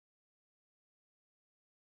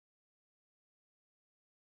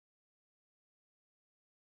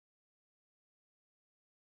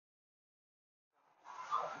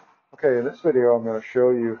Okay, in this video I'm going to show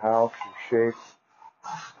you how to shape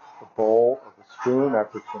the bowl of the spoon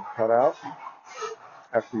after it's been cut out.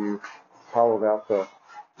 After you've hollowed out the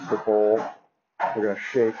bowl, we're going to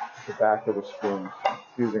shape the back of the spoon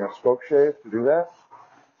using a spoke shave to do that.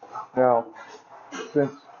 Now,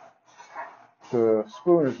 since the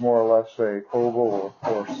spoon is more or less a oval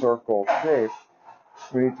or circle shape,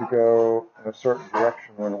 we need to go in a certain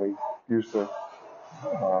direction when we use the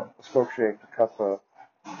spoke shave to cut the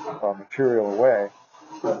material away.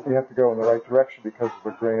 You have to go in the right direction because of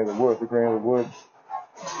the grain of the wood. The grain of the wood,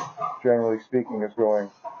 generally speaking, is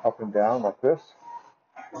going up and down like this.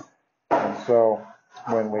 And so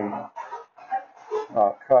when we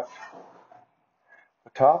cut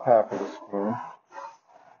the top half of the spoon,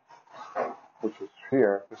 which is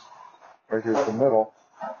here, this right here is the middle,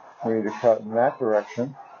 we need to cut in that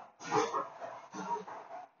direction.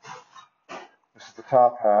 This is the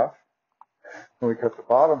top half. When we cut the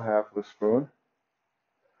bottom half of the spoon,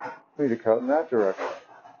 we need to cut in that direction.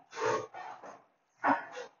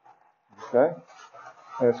 Okay?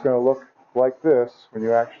 And it's going to look like this when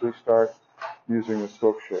you actually start using the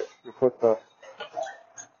spoke shave. You put the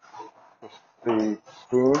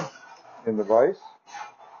spoon in the vise.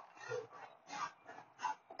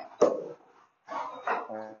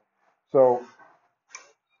 And so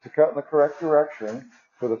to cut in the correct direction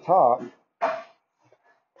for the top,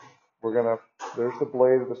 there's the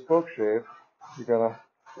blade of the spoke shave. You're going to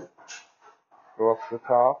go up to the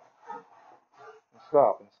top and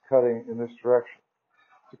stop. It's cutting in this direction.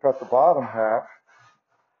 To cut the bottom half,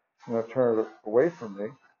 I'm going to turn it away from me,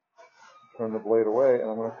 turn the blade away, and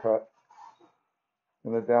I'm going to cut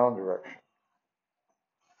in the down direction.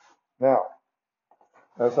 Now,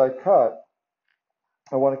 as I cut,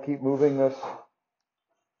 I want to keep moving this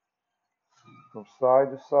from side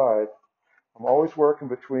to side. I'm always working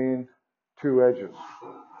between two edges.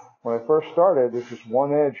 When I first started, there's just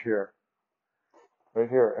one edge here, right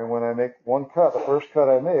here. And when I make one cut, the first cut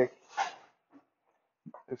I make,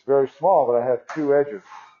 it's very small, but I have two edges.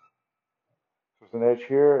 There's an edge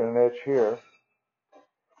here and an edge here.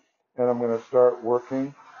 And I'm going to start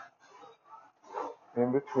working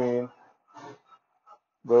in between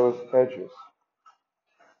those edges,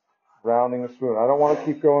 rounding the spoon. I don't want to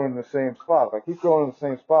keep going in the same spot. If I keep going in the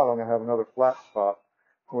same spot, I'm going to have another flat spot,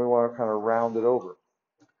 and we want to kind of round it over.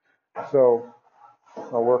 So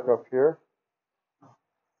I'll work up here.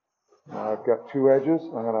 Now I've got two edges.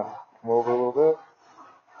 I'm going to come over a little bit,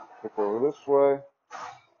 click over this way.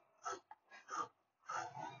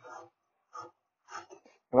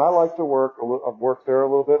 And I like to work, I've worked there a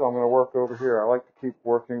little bit. I'm going to work over here. I like to keep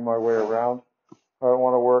working my way around. I don't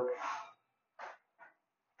want to work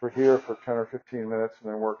for here for 10 or 15 minutes and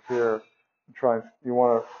then work here. You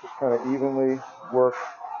want to just kind of evenly work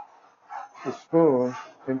the spoon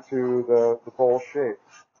into the bowl shape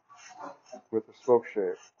with the spoke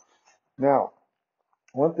shave. Now,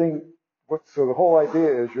 so the whole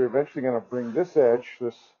idea is you're eventually going to bring this edge,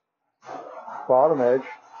 this bottom edge,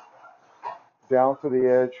 down to the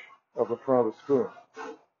edge of the front of the spoon.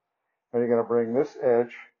 And you're going to bring this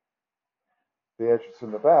edge, the edge that's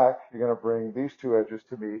in the back, you're going to bring these two edges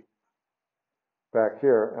to meet back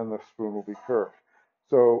here, and the spoon will be curved.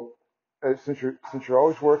 So since you're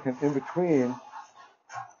always working in between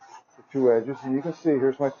the two edges, and you can see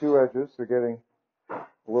here's my two edges, they're getting a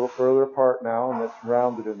little further apart now, and it's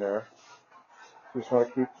rounded in there. So you just want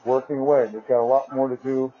to keep working away. And you've got a lot more to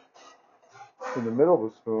do in the middle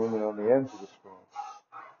of the spoon than on the ends of the spoon.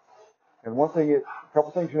 And a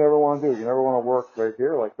couple things you never want to do. You never want to work right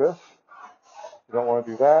here like this. You don't want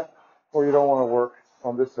to do that, or you don't want to work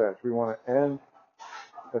on this edge. We want to end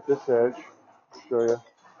at this edge. I'll show you.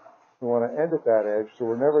 We want to end at that edge, so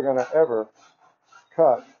we're never going to ever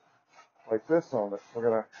cut like this on it. We're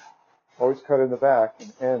going to always cut in the back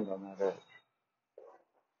and end on that edge.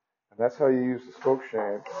 And that's how you use the spoke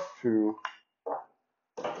shave to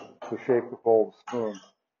shape the bowl of the spoon.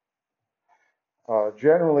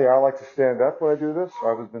 Generally, I like to stand up when I do this.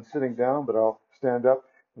 I've been sitting down, but I'll stand up,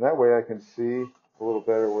 and that way I can see a little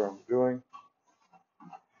better what I'm doing.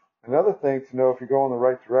 Another thing to know if you go in the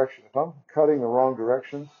right direction, if I'm cutting the wrong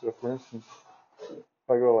direction, so for instance, if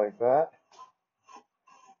I go like that,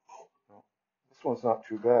 this one's not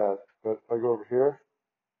too bad, but if I go over here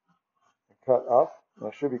and cut up, and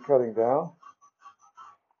I should be cutting down,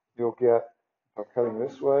 you'll get, if I'm cutting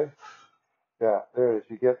this way, yeah, there it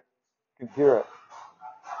is. You can hear it,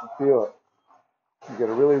 you can feel it. You get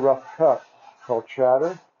a really rough cut called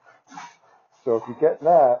chatter. So if you get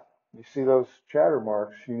that, you see those chatter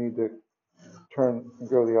marks, you need to turn and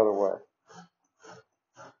go the other way.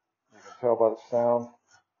 You can tell by the sound.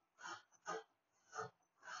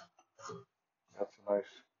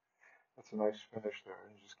 a nice finish there.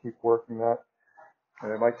 And just keep working that.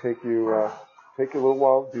 And it might take you a little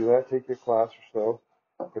while to do that. Take your class or so,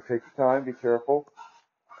 but take your time. Be careful.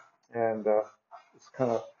 And it's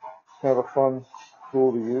kind of a fun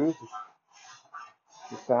tool to use.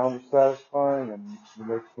 The sound is satisfying, and you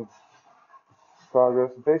make some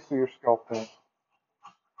progress. Basically, you're sculpting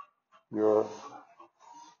your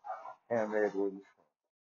handmade wooden